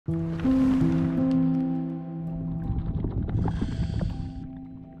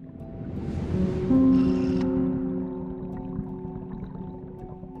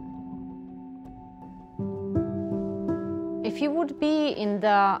in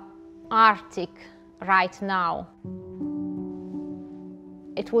the Arctic right now,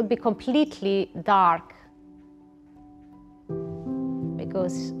 it would be completely dark,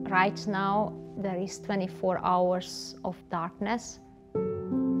 because right now there is 24 hours of darkness.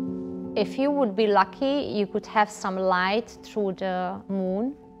 If you would be lucky, you could have some light through the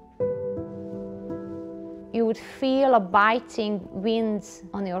moon. You would feel a biting wind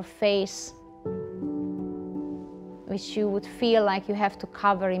on your face, which you would feel like you have to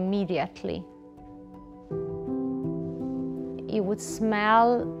cover immediately. You would smell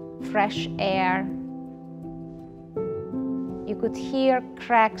fresh air. You could hear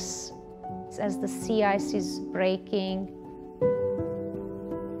cracks as the sea ice is breaking.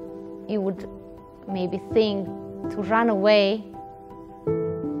 You would maybe think to run away,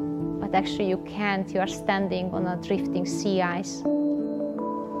 but actually you can't. You are standing on a drifting sea ice.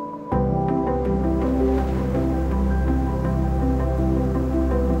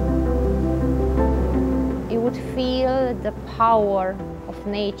 You would feel the power of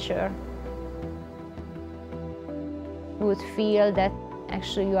nature. You would feel that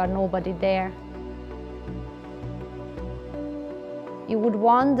actually you are nobody there. You would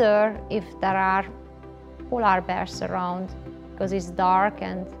wonder if there are polar bears around, because it's dark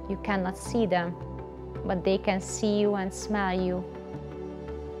and you cannot see them, but they can see you and smell you.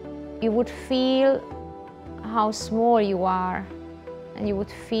 You would feel how small you are, and you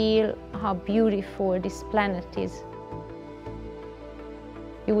would feel how beautiful this planet is.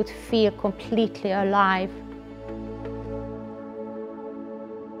 You would feel completely alive.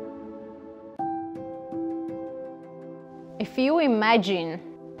 If you imagine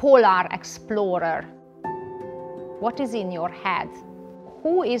polar explorer, what is in your head?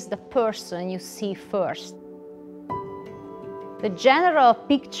 Who is the person you see first? The general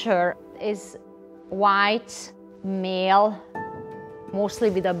picture is white, male,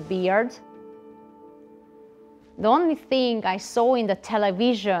 mostly with a beard. The only thing I saw in the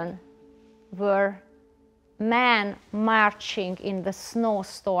television were men marching in the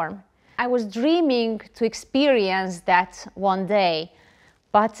snowstorm. I was dreaming to experience that one day,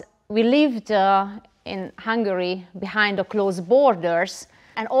 but we lived in Hungary behind the closed borders,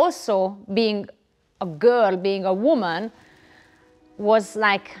 and also being a girl, being a woman, was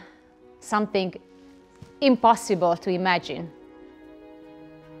like something impossible to imagine.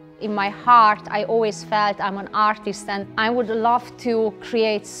 In my heart, I always felt I'm an artist and I would love to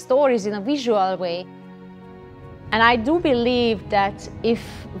create stories in a visual way. And I do believe that if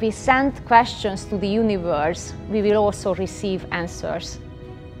we send questions to the universe, we will also receive answers.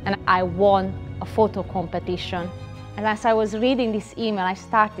 And I won a photo competition. And as I was reading this email, I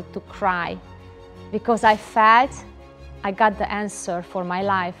started to cry, because I felt I got the answer for my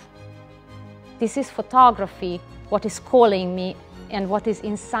life. This is photography, what is calling me and what is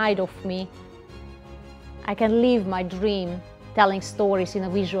inside of me. I can live my dream, telling stories in a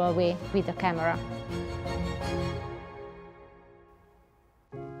visual way with a camera.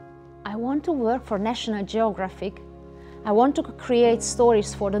 I want to work for National Geographic. I want to create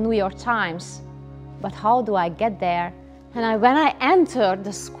stories for the New York Times. But how do I get there? And when I entered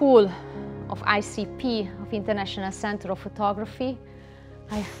the school of ICP, of International Center of Photography,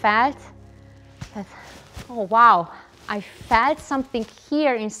 I felt that, oh wow, I felt something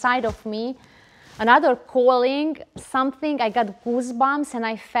here inside of me, another calling, something, I got goosebumps, and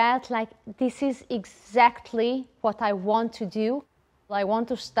I felt like this is exactly what I want to do. I want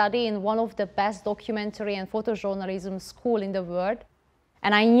to study in one of the best documentary and photojournalism school in the world.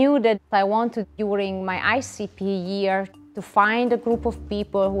 And I knew that I wanted, during my ICP year, to find a group of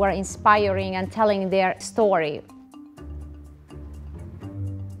people who are inspiring and telling their story.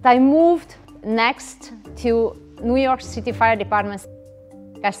 I moved next to New York City Fire Department.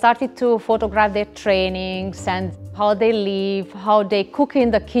 I started to photograph their trainings and how they live, how they cook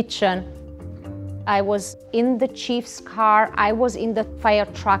in the kitchen. I was in the chief's car, I was in the fire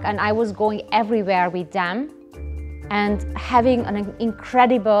truck, and I was going everywhere with them and having an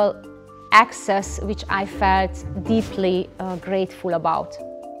incredible access, which I felt deeply grateful about.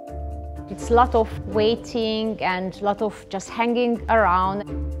 It's a lot of waiting and a lot of just hanging around.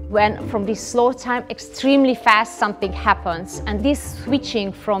 When from this slow time, extremely fast, something happens. And this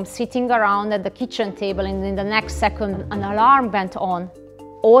switching from sitting around at the kitchen table and in the next second an alarm went on.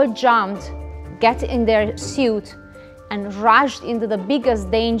 All jumped, get in their suit and rushed into the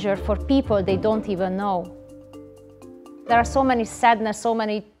biggest danger for people they don't even know. There are so many sadness, so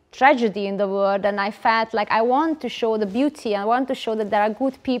many tragedy in the world, and I felt like I want to show the beauty. I want to show that there are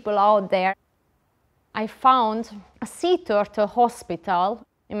good people out there. I found a sea turtle hospital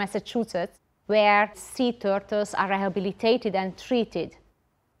in Massachusetts where sea turtles are rehabilitated and treated.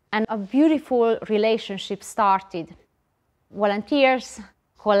 And a beautiful relationship started. Volunteers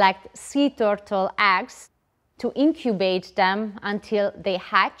collect sea turtle eggs to incubate them until they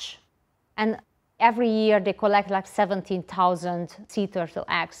hatch. And every year they collect like 17,000 sea turtle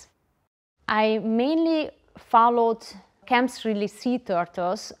eggs. I mainly followed Kempsrili sea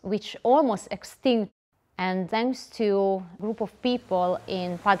turtles, which almost extinct. And thanks to a group of people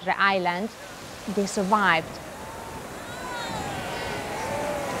in Padre Island, they survived.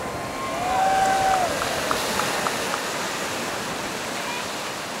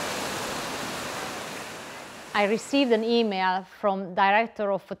 I received an email from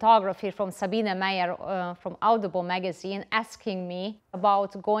director of photography from Sabine Meyer from Audubon magazine asking me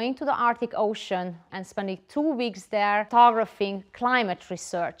about going to the Arctic Ocean and spending 2 weeks there photographing climate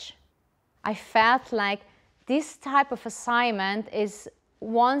research. I felt like this type of assignment is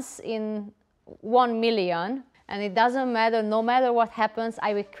once in 1 million, and it doesn't matter, no matter what happens,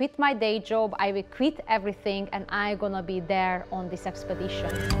 I will quit my day job, I will quit everything, and I'm gonna be there on this expedition.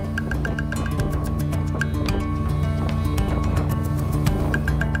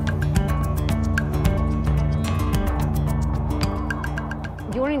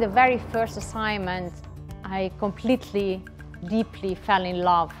 During the very first assignment, I completely, deeply fell in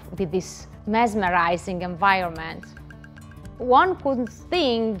love with this mesmerizing environment. One could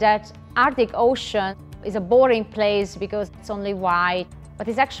think that Arctic Ocean is a boring place because it's only white, but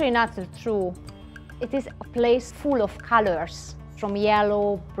it's actually not true. It is a place full of colors, from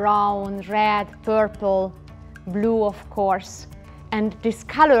yellow, brown, red, purple, blue, of course. And these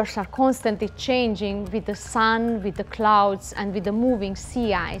colors are constantly changing with the sun, with the clouds, and with the moving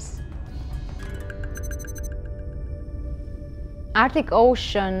sea ice. Arctic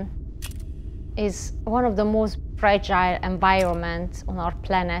Ocean is one of the most fragile environments on our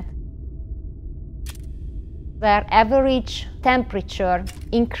planet, where average temperature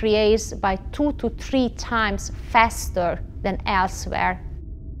increases by 2 to 3 times faster than elsewhere.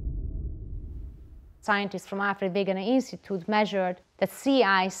 Scientists from Alfred Wegener Institute measured that sea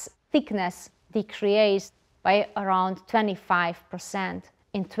ice thickness decreased by around 25%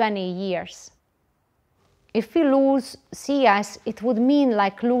 in 20 years. If we lose sea ice, it would mean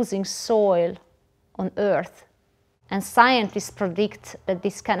like losing soil on Earth. And scientists predict that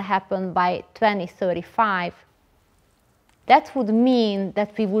this can happen by 2035. That would mean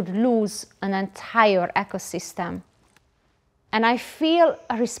that we would lose an entire ecosystem. And I feel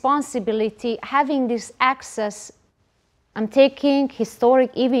a responsibility having this access. I'm taking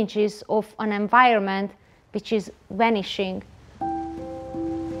historic images of an environment which is vanishing.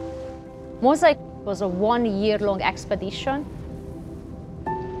 Mosaic was a 1-year-long expedition.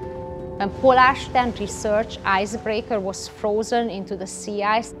 When Polarstern research icebreaker was frozen into the sea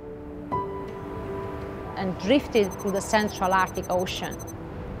ice and drifted to the Central Arctic Ocean.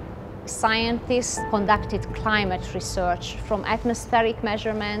 Scientists conducted climate research from atmospheric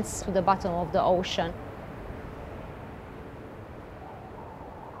measurements to the bottom of the ocean.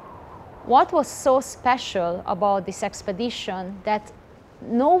 What was so special about this expedition that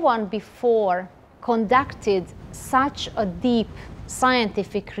no one before conducted such a deep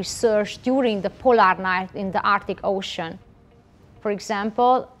scientific research during the polar night in the Arctic Ocean. For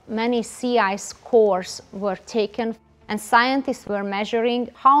example, many sea ice cores were taken, and scientists were measuring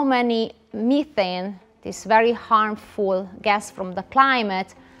how many methane, this very harmful gas from the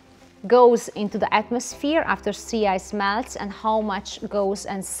climate, goes into the atmosphere after sea ice melts and how much goes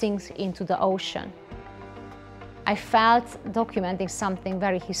and sinks into the ocean. I felt documenting something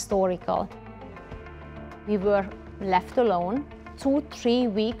very historical. We were left alone,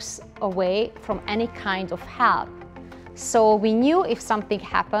 2-3 weeks away from any kind of help. So we knew if something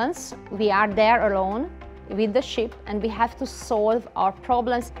happens, we are there alone with the ship and we have to solve our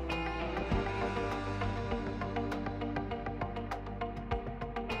problems.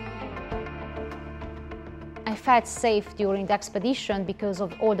 I felt safe during the expedition because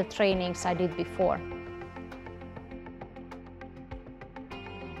of all the trainings I did before.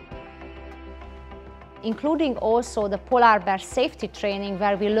 Including also the polar bear safety training,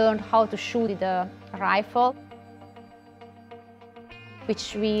 where we learned how to shoot with a rifle,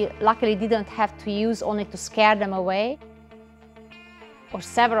 which we luckily didn't have to use only to scare them away. Or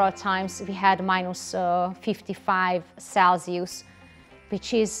several times we had minus 55 Celsius,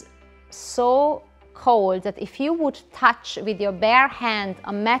 which is so cold that if you would touch with your bare hand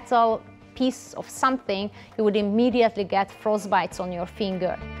a metal piece of something, you would immediately get frostbites on your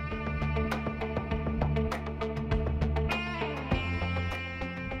finger.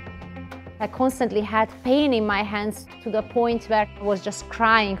 I constantly had pain in my hands to the point where I was just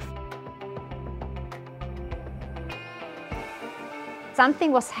crying.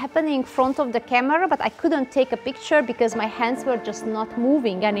 Something was happening in front of the camera, but I couldn't take a picture because my hands were just not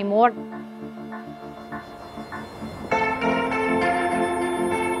moving anymore.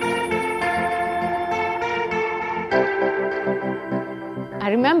 I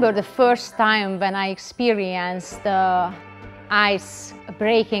remember the first time when I experienced the ice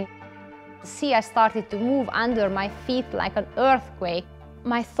breaking. The sea started to move under my feet like an earthquake.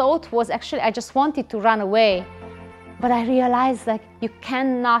 My thought was actually I just wanted to run away. But I realized that you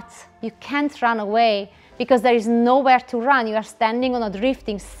can't run away because there is nowhere to run. You are standing on a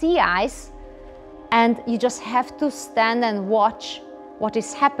drifting sea ice and you just have to stand and watch what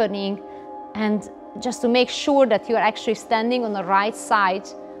is happening and just to make sure that you are actually standing on the right side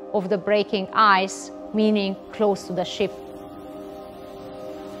of the breaking ice, meaning close to the ship.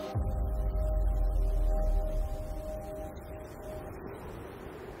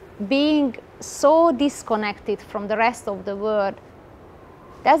 Being so disconnected from the rest of the world,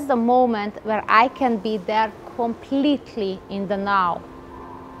 that's the moment where I can be there completely in the now.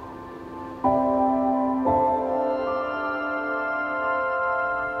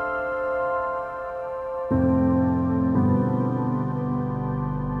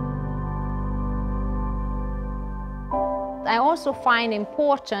 I also find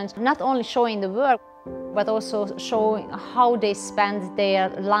important not only showing the work, but also showing how they spend their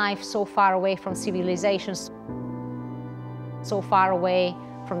life so far away from civilizations, so far away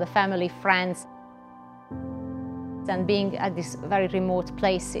from the family, friends, and being at these very remote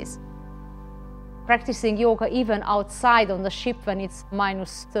places. Practicing yoga even outside on the ship when it's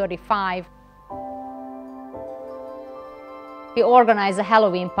 -35. We organized a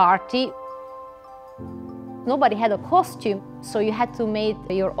Halloween party. Nobody had a costume, so you had to make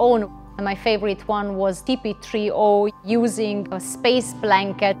your own. My favorite one was TP30, using a space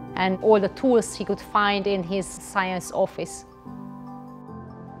blanket and all the tools he could find in his science office.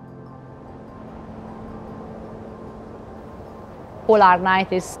 Polar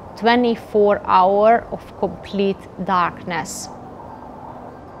night is 24 hours of complete darkness.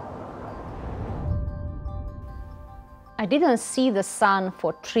 I didn't see the sun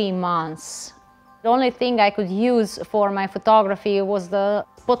for 3 months. The only thing I could use for my photography was the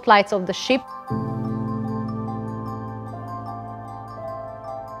spotlights of the ship.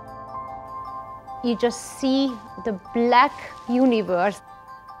 You just see the black universe,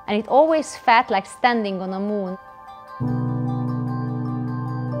 and it always felt like standing on a moon.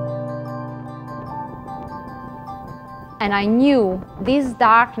 And I knew this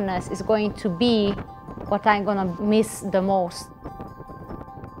darkness is going to be what I'm gonna miss the most.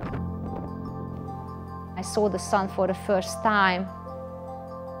 I saw the sun for the first time,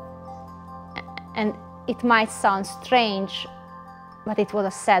 and it might sound strange, but it was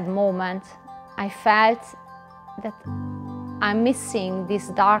a sad moment. I felt that I'm missing this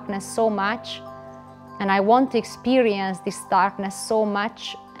darkness so much, and I want to experience this darkness so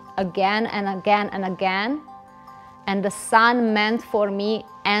much again and again and again. And the sun meant for me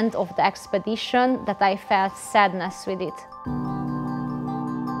end of the expedition that I felt sadness with it.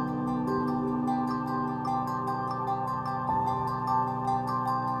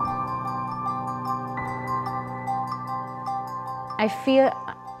 I feel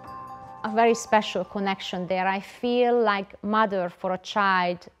a very special connection there. I feel like mother for a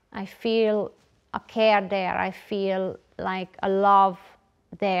child. I feel a care there. I feel like a love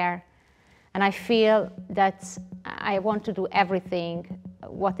there. And I feel that I want to do everything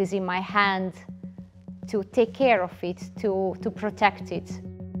what is in my hand to take care of it, to protect it.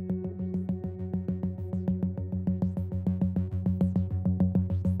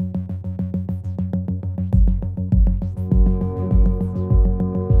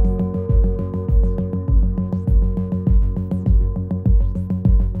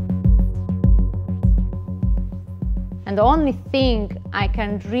 And the only thing I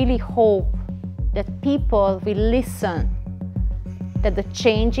can really hope that people will listen, that the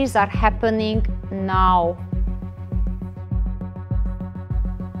changes are happening now.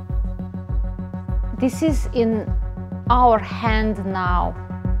 This is in our hand now,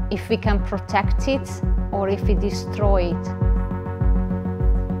 if we can protect it or if we destroy it.